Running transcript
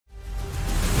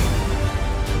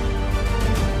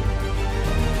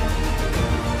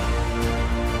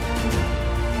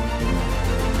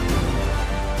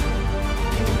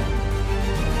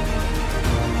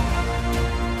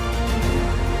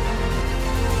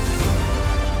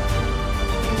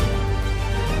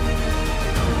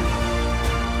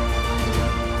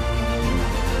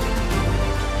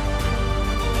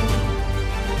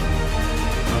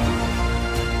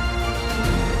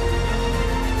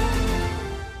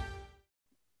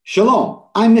Shalom,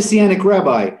 I'm Messianic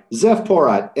Rabbi Zev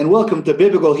Porat, and welcome to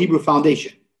Biblical Hebrew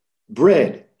Foundation.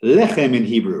 Bread, lechem in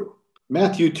Hebrew.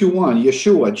 Matthew 2:1,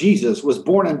 Yeshua, Jesus, was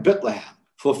born in Bethlehem,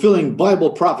 fulfilling Bible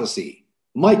prophecy.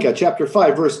 Micah chapter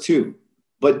 5, verse 2,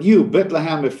 but you,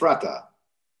 Bethlehem Ephratah,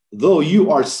 though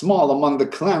you are small among the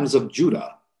clans of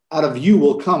Judah, out of you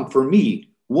will come for me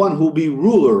one who will be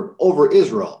ruler over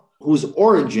Israel, whose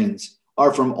origins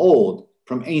are from old,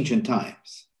 from ancient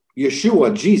times.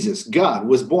 Yeshua, Jesus, God,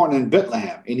 was born in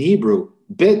Bethlehem, in Hebrew,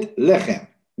 Bet Lechem,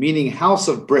 meaning house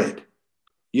of bread.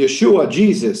 Yeshua,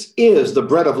 Jesus, is the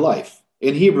bread of life,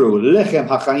 in Hebrew, Lechem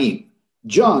HaChaim.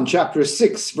 John chapter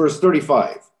 6, verse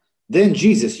 35. Then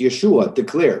Jesus, Yeshua,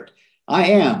 declared, I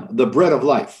am the bread of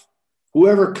life.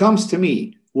 Whoever comes to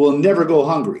me will never go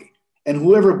hungry, and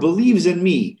whoever believes in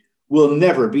me will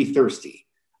never be thirsty.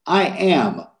 I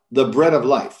am the bread of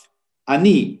life.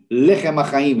 Ani Lechem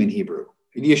HaChaim in Hebrew.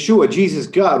 In Yeshua, Jesus,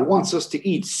 God, wants us to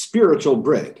eat spiritual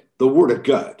bread, the Word of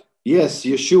God. Yes,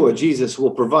 Yeshua, Jesus,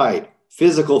 will provide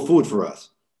physical food for us,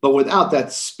 but without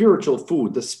that spiritual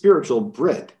food, the spiritual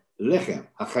bread, lechem,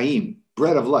 hachaim,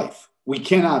 bread of life, we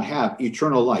cannot have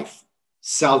eternal life,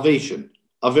 salvation,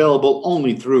 available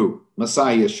only through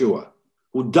Messiah Yeshua,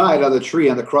 who died on the tree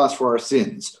on the cross for our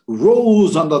sins,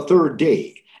 rose on the third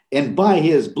day, and by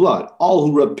his blood, all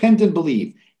who repent and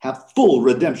believe have full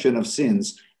redemption of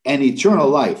sins and eternal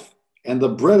life. And the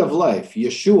bread of life,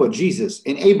 Yeshua, Jesus,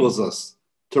 enables us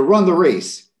to run the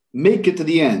race, make it to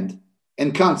the end,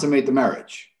 and consummate the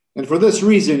marriage. And for this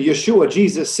reason, Yeshua,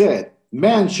 Jesus said,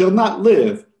 man shall not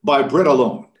live by bread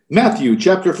alone. Matthew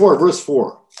chapter 4, verse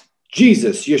 4.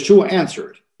 Jesus, Yeshua,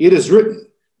 answered, it is written,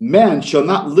 man shall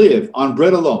not live on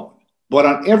bread alone, but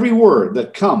on every word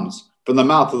that comes from the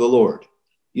mouth of the Lord.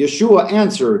 Yeshua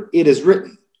answered, it is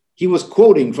written. He was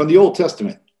quoting from the Old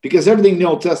Testament, because everything in the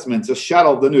Old Testament is a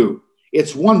shadow of the New.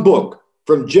 It's one book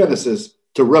from Genesis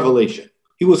to Revelation.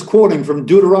 He was quoting from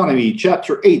Deuteronomy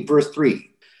chapter 8, verse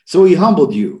 3. So he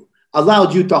humbled you,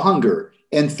 allowed you to hunger,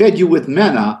 and fed you with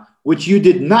manna, which you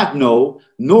did not know,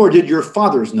 nor did your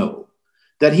fathers know,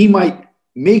 that he might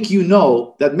make you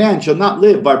know that man shall not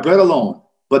live by bread alone,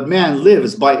 but man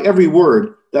lives by every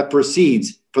word that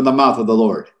proceeds from the mouth of the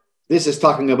Lord. This is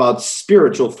talking about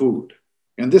spiritual food.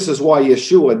 And this is why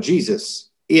Yeshua, Jesus,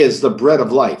 is the bread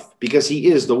of life, because he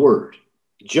is the Word.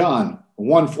 John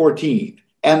 1:14,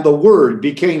 and the Word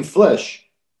became flesh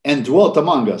and dwelt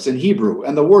among us, in Hebrew,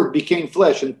 and the Word became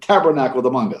flesh and tabernacled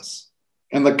among us.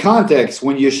 And the context,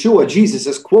 when Yeshua, Jesus,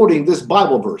 is quoting this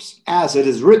Bible verse, as it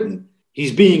is written,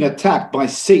 he's being attacked by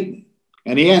Satan.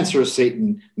 And he answers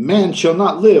Satan, man shall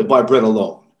not live by bread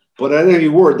alone, but at every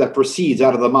word that proceeds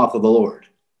out of the mouth of the Lord.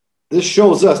 This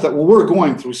shows us that when we're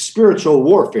going through spiritual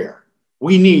warfare,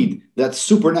 we need that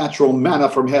supernatural manna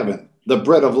from heaven, the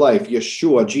bread of life,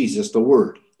 Yeshua, Jesus, the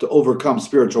Word, to overcome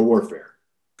spiritual warfare.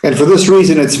 And for this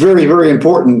reason, it's very, very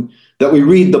important that we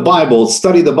read the Bible,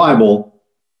 study the Bible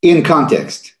in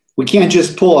context. We can't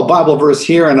just pull a Bible verse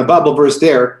here and a Bible verse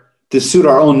there to suit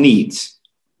our own needs.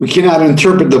 We cannot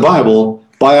interpret the Bible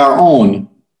by our own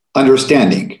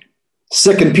understanding.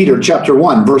 2 Peter chapter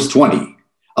 1, verse 20.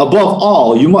 Above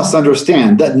all, you must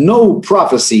understand that no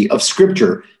prophecy of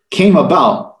Scripture came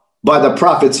about by the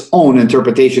prophet's own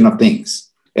interpretation of things.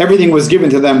 Everything was given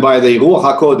to them by the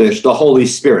Ruach HaKodesh, the Holy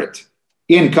Spirit,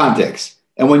 in context.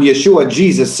 And when Yeshua,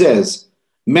 Jesus, says,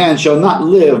 man shall not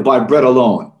live by bread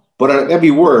alone, but at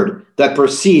every word that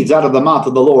proceeds out of the mouth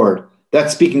of the Lord,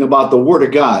 that's speaking about the Word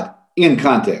of God in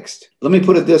context. Let me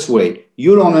put it this way.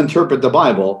 You don't interpret the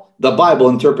Bible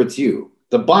interprets you.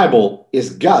 The Bible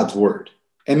is God's Word.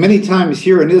 And many times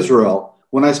here in Israel,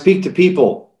 when I speak to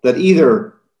people that either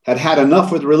had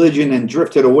enough with religion and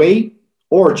drifted away,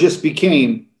 or just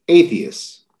became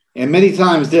atheists. And many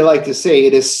times they like to say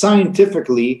it is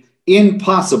scientifically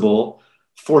impossible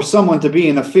for someone to be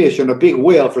in a fish and a big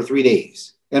whale for 3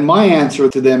 days. And my answer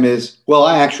to them is, well,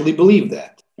 I actually believe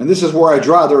that. And this is where I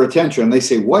draw their attention. They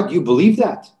say, what, you believe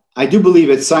that? I do believe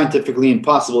it's scientifically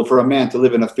impossible for a man to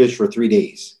live in a fish for 3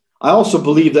 days. I also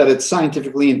believe that it's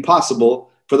scientifically impossible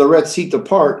for the Red Sea to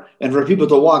part and for people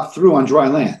to walk through on dry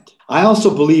land. I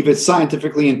also believe it's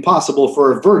scientifically impossible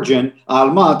for a virgin,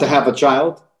 alma, to have a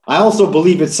child. I also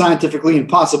believe it's scientifically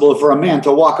impossible for a man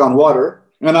to walk on water.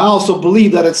 And I also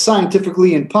believe that it's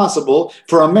scientifically impossible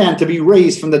for a man to be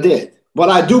raised from the dead. But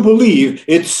I do believe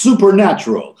it's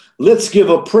supernatural. Let's give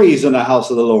a praise in the house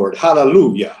of the Lord.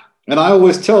 Hallelujah. And I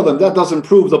always tell them that doesn't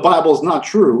prove the Bible's not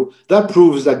true. That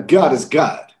proves that God is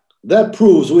God. That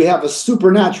proves we have a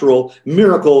supernatural,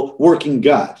 miracle-working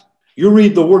God. You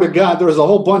read the Word of God, there's a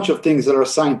whole bunch of things that are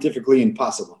scientifically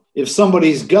impossible. If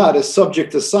somebody's God is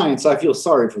subject to science, I feel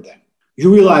sorry for them.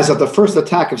 you realize that the first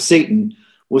attack of Satan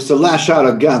was to lash out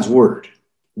at God's word.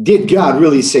 Did God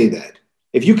really say that?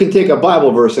 If you can take a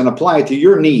Bible verse and apply it to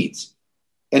your needs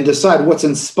and decide what's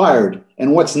inspired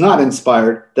and what's not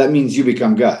inspired, that means you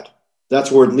become God.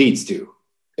 That's where it leads to.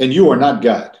 And you are not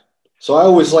God. So I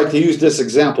always like to use this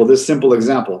example, this simple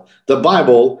example. The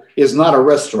Bible is not a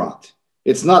restaurant.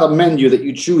 It's not a menu that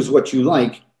you choose what you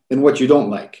like and what you don't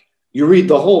like. You read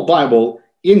the whole Bible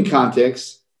in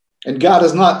context, and God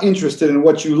is not interested in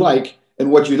what you like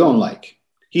and what you don't like.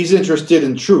 He's interested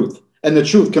in truth, and the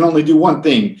truth can only do one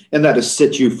thing, and that is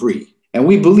set you free. And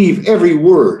we believe every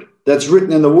word that's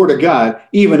written in the Word of God,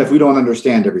 even if we don't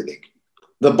understand everything.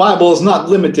 The Bible is not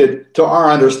limited to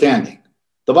our understanding.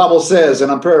 The Bible says,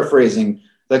 and I'm paraphrasing,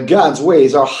 that God's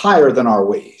ways are higher than our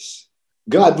ways.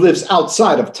 God lives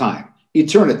outside of time,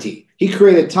 eternity. He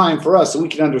created time for us so we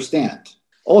can understand.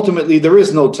 Ultimately, there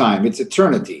is no time. It's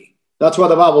eternity. That's why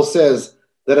the Bible says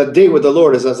that a day with the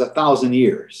Lord is as 1,000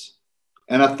 years,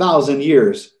 and 1,000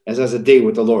 years is as a day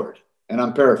with the Lord. And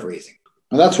I'm paraphrasing.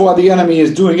 And that's why the enemy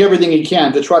is doing everything he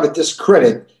can to try to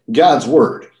discredit God's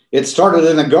word. It started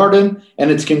in the garden,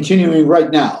 and it's continuing right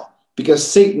now, because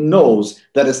Satan knows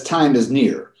that his time is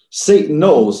near. Satan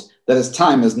knows that his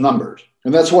time is numbered.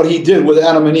 And that's what he did with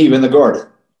Adam and Eve in the garden.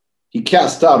 He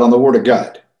cast out on the word of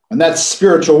God. And that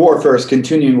spiritual warfare is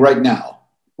continuing right now.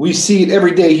 We see it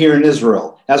every day here in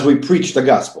Israel as we preach the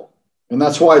gospel. And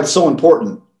that's why it's so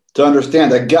important to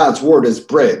understand that God's word is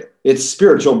bread. It's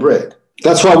spiritual bread.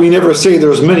 That's why we never say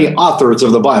there's many authors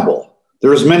of the Bible.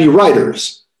 There's many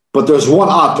writers, but there's one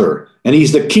author, and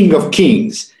he's the King of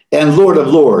Kings and Lord of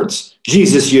Lords,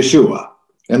 Jesus Yeshua.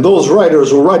 And those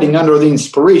writers were writing under the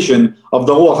inspiration of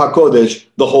the Ruach HaKodesh,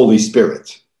 the Holy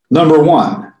Spirit. Number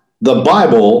one, the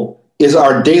Bible is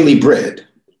our daily bread.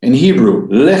 In Hebrew,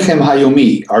 lechem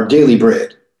hayomi, our daily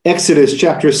bread. Exodus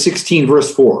chapter 16,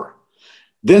 verse 4.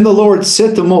 Then the Lord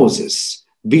said to Moses,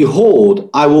 behold,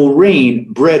 I will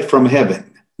rain bread from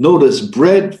heaven. Notice,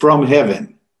 bread from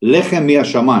heaven, lechem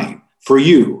yashamayim, for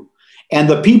you. And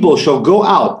the people shall go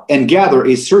out and gather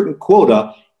a certain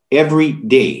quota every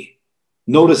day.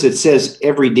 Notice it says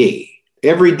every day,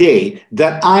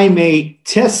 that I may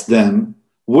test them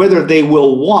whether they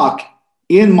will walk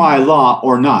in my law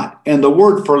or not. And the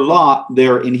word for law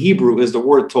there in Hebrew is the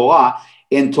word Torah,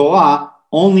 and Torah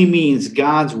only means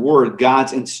God's word,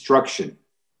 God's instruction,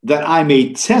 that I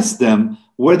may test them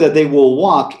whether they will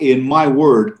walk in my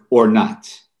word or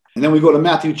not. And then we go to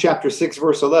Matthew chapter 6,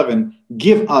 verse 11.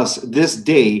 Give us this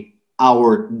day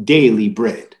our daily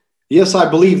bread. Yes, I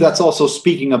believe that's also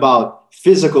speaking about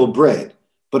physical bread,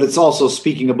 but it's also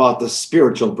speaking about the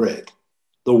spiritual bread,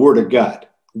 the word of God.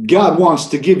 God wants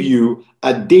to give you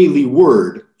a daily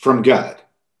word from God.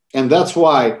 And that's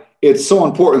why it's so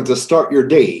important to start your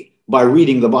day by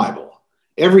reading the Bible.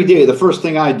 Every day, the first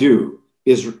thing I do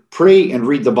is pray and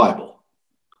read the Bible.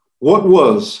 What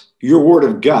was your word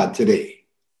of God today?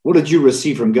 What did you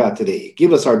receive from God today?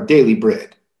 Give us our daily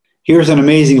bread. Here's an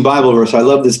amazing Bible verse. I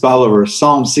love this Bible verse.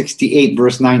 Psalm 68,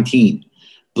 verse 19.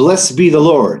 Blessed be the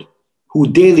Lord, who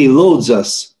daily loads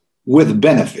us with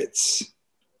benefits.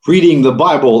 Reading the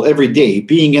Bible every day,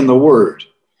 being in the Word,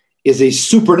 is a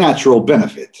supernatural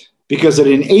benefit because it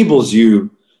enables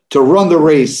you to run the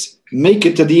race, make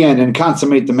it to the end, and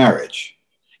consummate the marriage.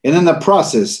 And in the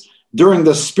process, during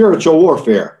the spiritual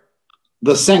warfare,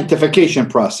 the sanctification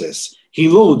process, he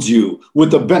loads you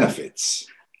with the benefits,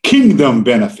 kingdom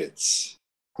benefits.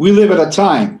 We live at a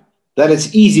time that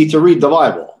it's easy to read the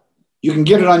Bible. You can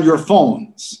get it on your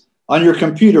phones, on your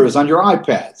computers, on your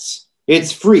iPads.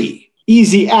 It's free,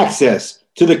 easy access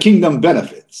to the kingdom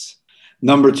benefits.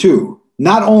 Number two,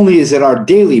 not only is it our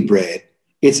daily bread,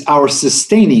 it's our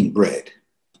sustaining bread.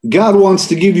 God wants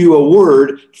to give you a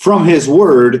word from his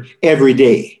word every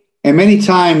day. And many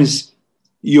times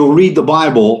you'll read the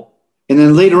Bible, and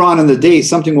then later on in the day,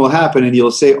 something will happen and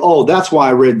you'll say, oh, that's why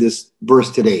I read this verse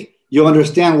today. You'll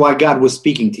understand why God was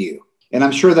speaking to you. And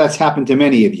I'm sure that's happened to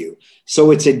many of you.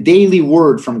 So it's a daily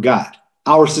word from God.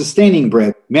 Our sustaining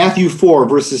bread, Matthew 4,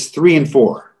 verses 3 and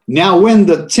 4. Now when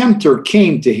the tempter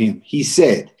came to him, he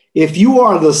said, if you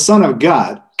are the Son of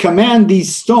God, command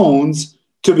these stones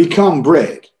to become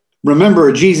bread.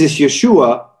 Remember, Jesus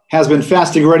Yeshua has been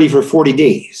fasting already for 40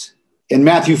 days. In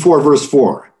Matthew 4, verse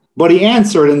 4. But he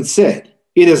answered and said,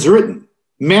 it is written,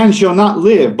 man shall not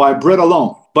live by bread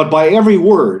alone, but by every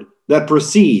word that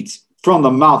proceeds from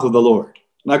the mouth of the Lord.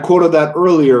 And I quoted that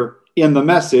earlier in the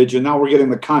message, and now we're getting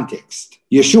the context.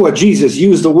 Yeshua, Jesus,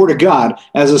 used the word of God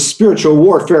as a spiritual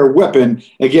warfare weapon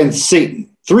against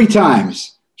Satan. 3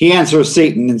 times he answers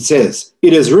Satan and says,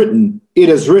 it is written, it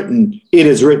is written, it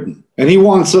is written. And he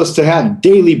wants us to have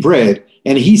daily bread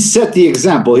And he set the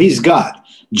example. He's God.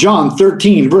 John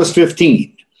 13, verse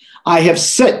 15. I have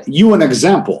set you an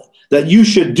example that you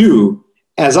should do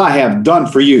as I have done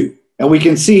for you. And we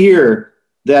can see here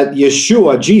that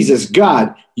Yeshua, Jesus,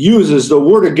 God, uses the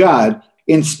word of God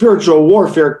in spiritual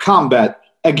warfare combat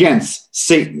against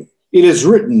Satan. It is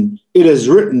written, it is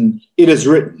written, it is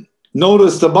written.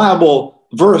 Notice the Bible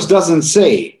verse doesn't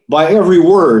say by every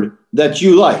word that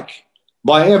you like,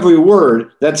 by every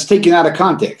word that's taken out of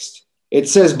context. It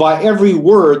says by every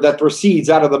word that proceeds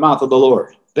out of the mouth of the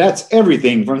Lord. That's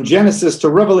everything from Genesis to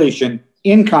Revelation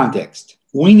in context.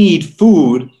 We need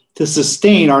food to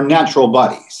sustain our natural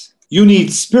bodies. You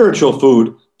need spiritual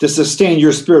food to sustain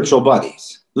your spiritual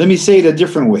bodies. Let me say it a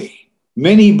different way.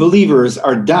 Many believers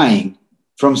are dying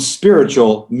from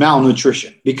spiritual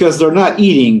malnutrition because they're not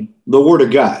eating the Word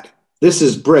of God. This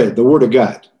is bread, the Word of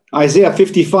God. Isaiah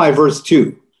 55, verse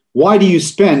 2. Why do you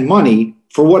spend money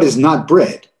for what is not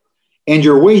bread, and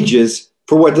your wages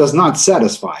for what does not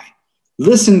satisfy?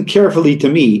 Listen carefully to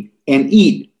me and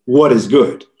eat what is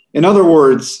good. In other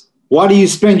words, why do you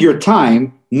spend your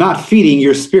time not feeding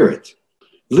your spirit?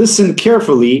 Listen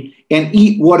carefully and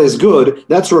eat what is good.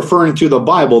 That's referring to the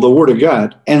Bible, the Word of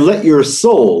God, and let your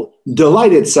soul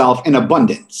delight itself in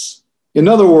abundance. In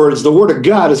other words, the Word of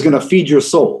God is going to feed your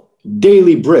soul.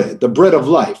 Daily bread, the bread of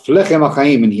life, lechem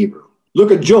hachaim in Hebrew.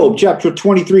 Look at Job chapter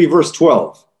 23, verse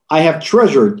 12. I have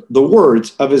treasured the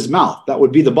words of his mouth, that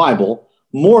would be the Bible,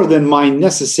 more than my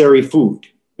necessary food.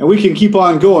 And we can keep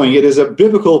on going. It is a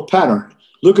biblical pattern.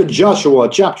 Look at Joshua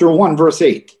chapter 1, verse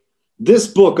 8. This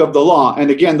book of the law, and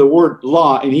again, the word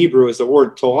law in Hebrew is the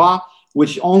word Torah,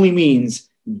 which only means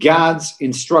God's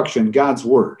instruction, God's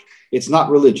word. It's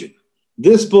not religion.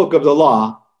 This book of the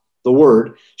law, the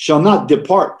word, shall not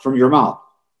depart from your mouth,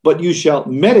 but you shall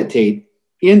meditate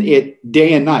in it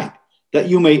day and night, that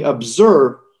you may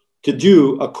observe to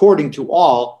do according to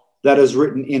all that is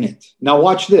written in it. Now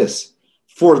watch this.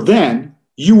 For then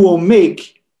you will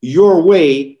make your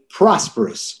way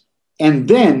prosperous, and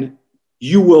then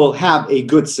you will have a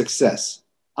good success.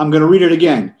 I'm going to read it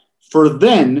again. For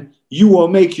then you will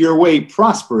make your way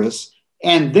prosperous,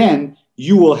 and then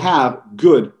you will have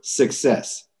good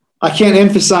success. I can't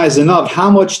emphasize enough how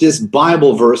much this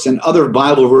Bible verse and other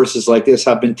Bible verses like this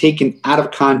have been taken out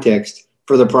of context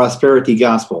for the prosperity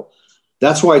gospel.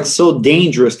 That's why it's so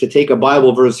dangerous to take a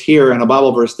Bible verse here and a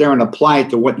Bible verse there and apply it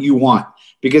to what you want.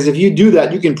 Because if you do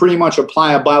that, you can pretty much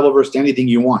apply a Bible verse to anything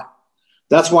you want.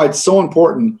 That's why it's so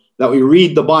important that we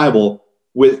read the Bible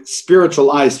with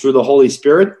spiritual eyes through the Holy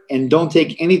Spirit and don't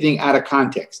take anything out of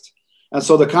context. And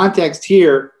so the context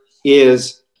here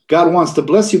is God wants to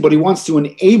bless you, but he wants to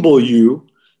enable you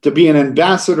to be an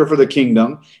ambassador for the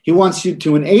kingdom. He wants you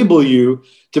to enable you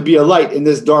to be a light in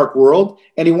this dark world.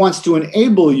 And he wants to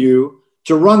enable you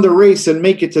to run the race and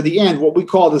make it to the end, what we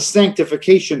call the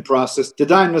sanctification process, to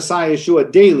die in Messiah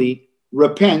Yeshua daily,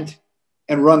 repent,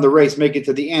 and run the race, make it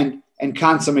to the end, and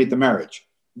consummate the marriage.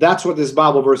 That's what this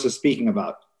Bible verse is speaking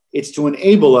about. It's to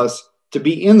enable us to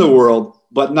be in the world,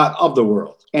 but not of the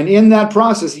world. And in that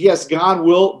process, yes, God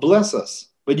will bless us.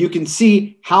 But you can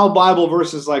see how Bible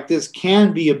verses like this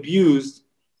can be abused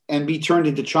and be turned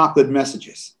into chocolate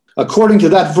messages. According to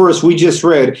that verse we just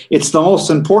read, it's the most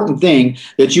important thing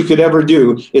that you could ever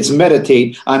do. It's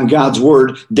meditate on God's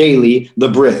word daily, the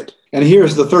bread. And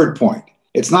here's the third point.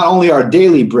 It's not only our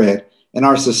daily bread and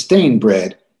our sustained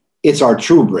bread, it's our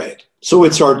true bread. So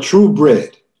it's our true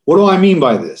bread. What do I mean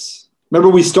by this? Remember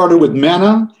we started with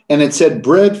manna and it said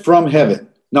bread from heaven.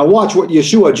 Now watch what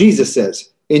Yeshua, Jesus says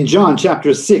in John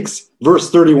chapter 6, verse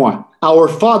 31. Our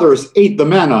fathers ate the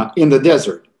manna in the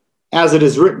desert, as it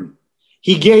is written.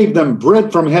 He gave them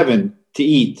bread from heaven to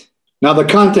eat. Now the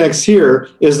context here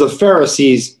is the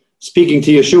Pharisees speaking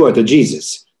to Yeshua, to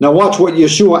Jesus. Now watch what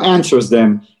Yeshua answers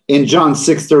them in John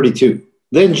 6:32.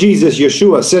 Then Jesus,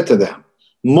 Yeshua, said to them,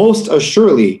 most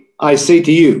assuredly, I say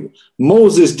to you,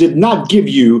 Moses did not give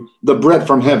you the bread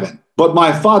from heaven, but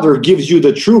my Father gives you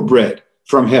the true bread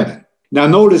from heaven. Now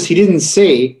notice he didn't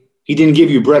say he didn't give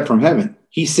you bread from heaven.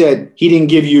 He said he didn't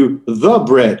give you the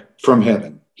bread from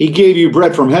heaven. He gave you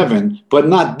bread from heaven, but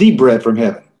not the bread from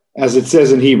heaven, as it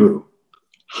says in Hebrew.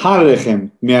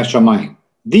 Halechem me'ashamayim,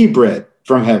 the bread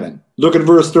from heaven. Look at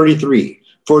verse 33.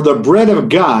 For the bread of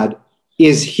God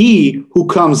is he who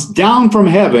comes down from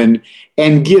heaven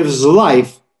and gives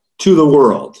life to the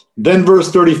world. Then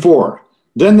verse 34.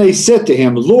 Then they said to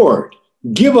him, Lord,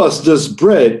 give us this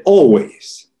bread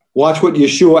always. Watch what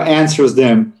Yeshua answers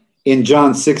them in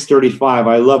John 6:35.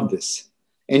 I love this.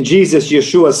 And Jesus,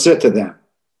 Yeshua, said to them,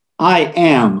 I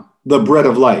am the bread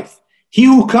of life. He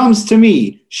who comes to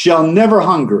me shall never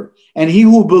hunger, and he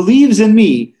who believes in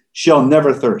me shall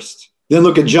never thirst. Then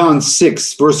look at John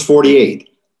 6, verse 48.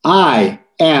 I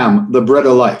am the bread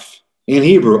of life. In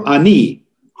Hebrew, Ani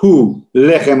hu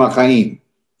lechem hachaim.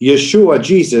 Yeshua,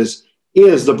 Jesus,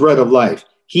 is the bread of life.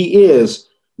 He is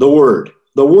the Word.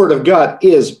 The Word of God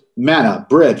is manna,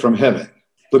 bread from heaven.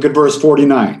 Look at verse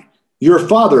 49. Your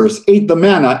fathers ate the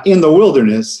manna in the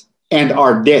wilderness and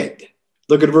are dead.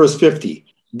 Look at verse 50.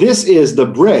 This is the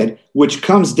bread which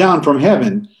comes down from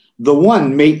heaven. The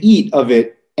one may eat of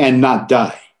it and not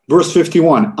die. Verse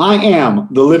 51. I am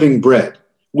the living bread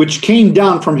which came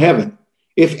down from heaven.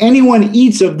 If anyone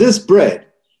eats of this bread,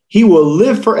 he will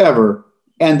live forever.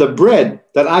 And the bread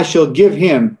that I shall give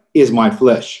him is my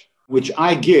flesh, which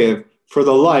I give for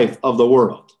the life of the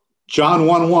world. John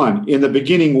 1:1, in the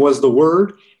beginning was the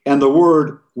Word, and the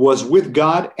Word was with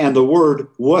God, and the Word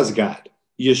was God.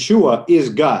 Yeshua is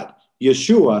God.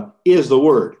 Yeshua is the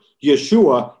Word.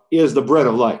 Yeshua is the bread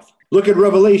of life. Look at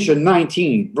Revelation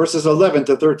 19, verses 11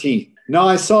 to 13. Now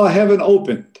I saw heaven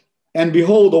opened, and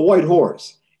behold, a white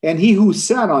horse, and he who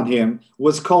sat on him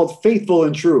was called Faithful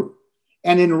and True.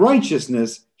 And in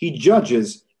righteousness he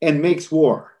judges and makes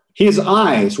war. His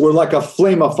eyes were like a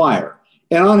flame of fire,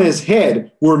 and on his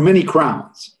head were many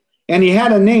crowns. And he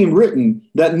had a name written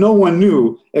that no one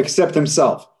knew except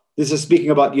himself. This is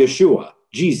speaking about Yeshua,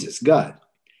 Jesus, God.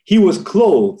 He was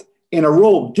clothed in a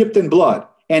robe dipped in blood,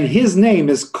 and his name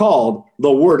is called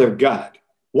the Word of God.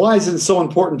 Why is it so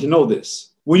important to know this?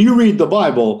 When you read the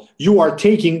Bible, you are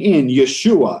taking in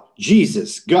Yeshua,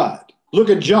 Jesus, God. Look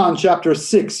at John chapter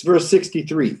 6, verse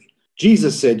 63.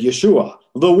 Jesus said, Yeshua,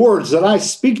 the words that I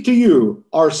speak to you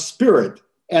are spirit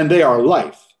and they are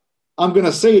life. I'm going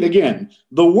to say it again.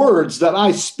 The words that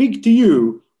I speak to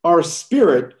you are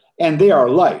spirit and they are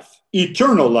life,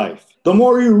 eternal life. The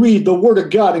more you read the Word of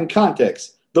God in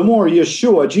context, the more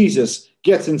Yeshua, Jesus,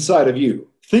 gets inside of you.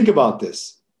 Think about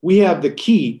this. We have the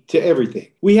key to everything.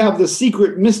 We have the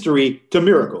secret mystery to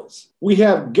miracles. We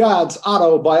have God's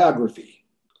autobiography.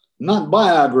 Not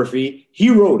biography,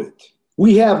 he wrote it.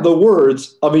 We have the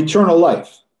words of eternal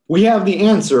life. We have the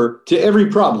answer to every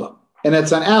problem. And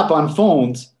it's an app on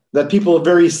phones that people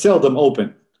very seldom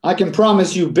open. I can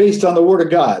promise you, based on the Word of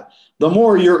God, the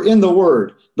more you're in the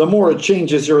Word, the more it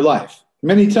changes your life.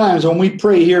 Many times when we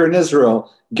pray here in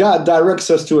Israel, God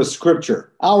directs us to a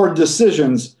scripture. Our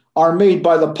decisions are made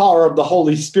by the power of the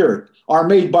Holy Spirit, are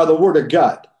made by the Word of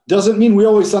God. Doesn't mean we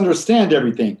always understand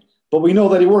everything, but we know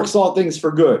that he works all things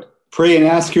for good. Pray and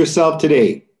ask yourself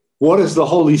today, what is the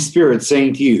Holy Spirit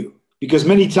saying to you? Because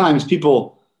many times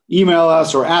people email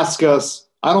us or ask us,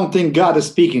 I don't think God is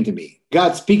speaking to me.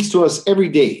 God speaks to us every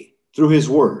day through his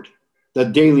word, the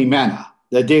daily manna,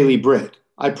 the daily bread.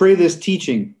 I pray this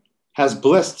teaching has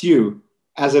blessed you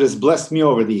as it has blessed me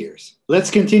over the years.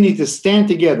 Let's continue to stand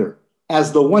together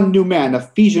as the one new man,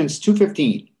 Ephesians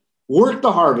 2:15. Work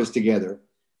the harvest together,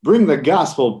 bring the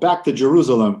gospel back to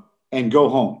Jerusalem, and go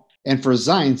home. And for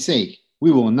Zion's sake,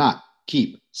 we will not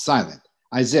keep silent.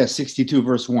 Isaiah 62,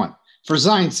 verse 1. For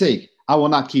Zion's sake, I will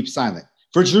not keep silent.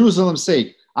 For Jerusalem's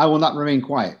sake, I will not remain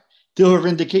quiet, till her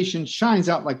vindication shines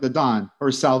out like the dawn,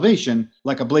 her salvation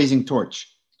like a blazing torch.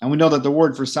 And we know that the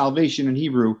word for salvation in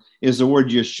Hebrew is the word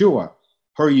Yeshua,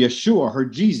 her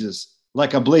Jesus,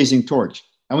 like a blazing torch.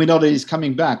 And we know that he's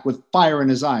coming back with fire in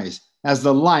his eyes as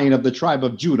the Lion of the tribe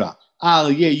of Judah, Al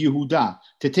Yehudah,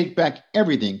 to take back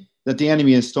everything that the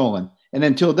enemy has stolen. And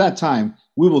until that time,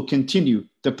 we will continue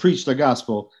to preach the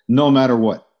gospel no matter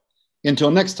what.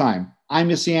 Until next time, I'm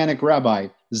Messianic Rabbi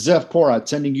Zev Porat,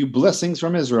 sending you blessings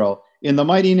from Israel in the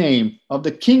mighty name of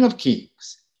the King of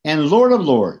Kings and Lord of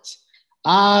Lords,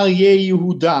 Al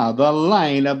Yehudah, the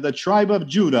Lion of the tribe of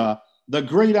Judah, the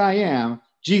great I am,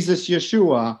 Jesus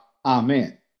Yeshua.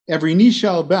 Amen. Every knee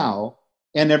shall bow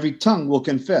and every tongue will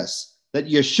confess that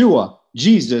Yeshua,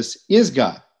 Jesus, is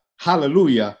God.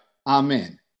 Hallelujah.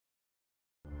 Amen.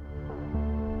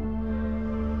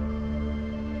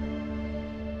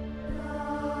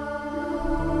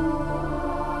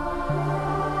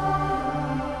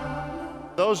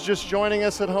 Those just joining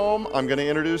us at home, I'm going to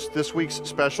introduce this week's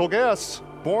special guests.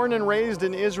 Born and raised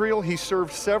in Israel, he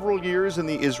served several years in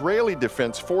the Israeli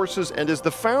Defense Forces and is the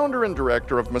founder and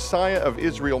director of Messiah of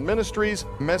Israel Ministries,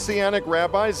 Messianic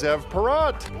Rabbi Zev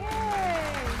Porat. Yay.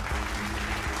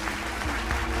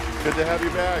 Good to have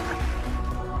you back.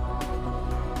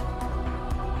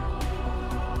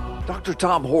 Dr.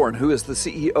 Tom Horn, who is the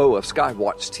CEO of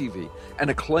Skywatch TV, an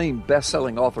acclaimed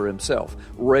best-selling author himself,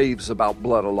 raves about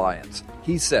Blood Alliance.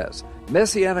 He says,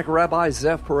 Messianic Rabbi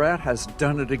Zev Porat has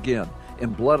done it again.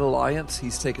 In Blood Alliance,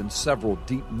 he's taken several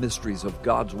deep mysteries of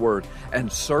God's Word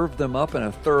and served them up in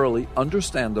a thoroughly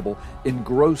understandable,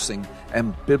 engrossing,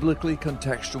 and biblically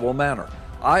contextual manner.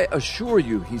 I assure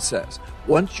you, he says,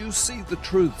 once you see the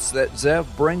truths that Zev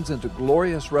brings into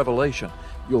glorious revelation,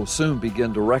 you'll soon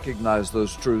begin to recognize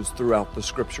those truths throughout the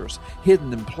Scriptures,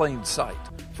 hidden in plain sight,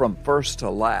 from first to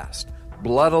last.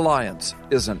 Blood Alliance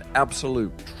is an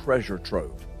absolute treasure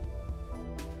trove.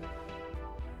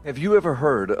 Have you ever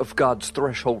heard of God's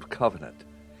Threshold Covenant?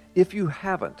 If you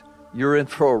haven't, you're in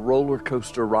for a roller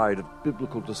coaster ride of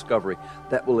biblical discovery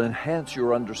that will enhance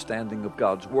your understanding of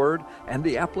God's Word and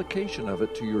the application of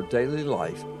it to your daily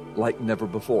life like never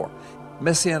before.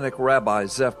 Messianic Rabbi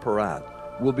Zev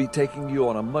Porat will be taking you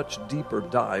on a much deeper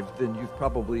dive than you've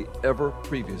probably ever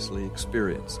previously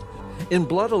experienced. In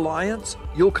Blood Alliance,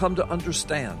 you'll come to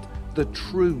understand the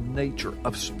true nature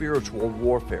of spiritual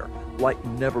warfare like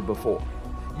never before.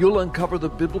 You'll uncover the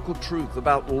biblical truth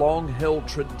about long-held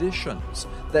traditions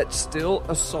that still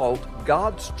assault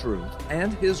God's truth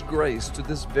and His grace to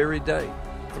this very day,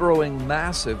 throwing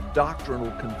massive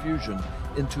doctrinal confusion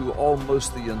into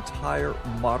almost the entire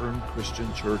modern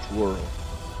Christian church world.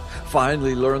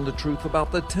 Finally, learn the truth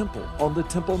about the temple on the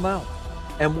Temple Mount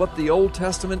and what the Old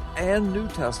Testament and New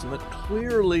Testament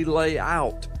clearly lay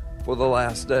out for the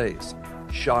last days.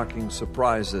 Shocking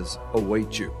surprises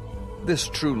await you. This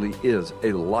truly is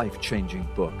a life-changing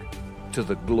book to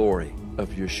the glory of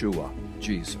Yeshua,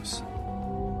 Jesus.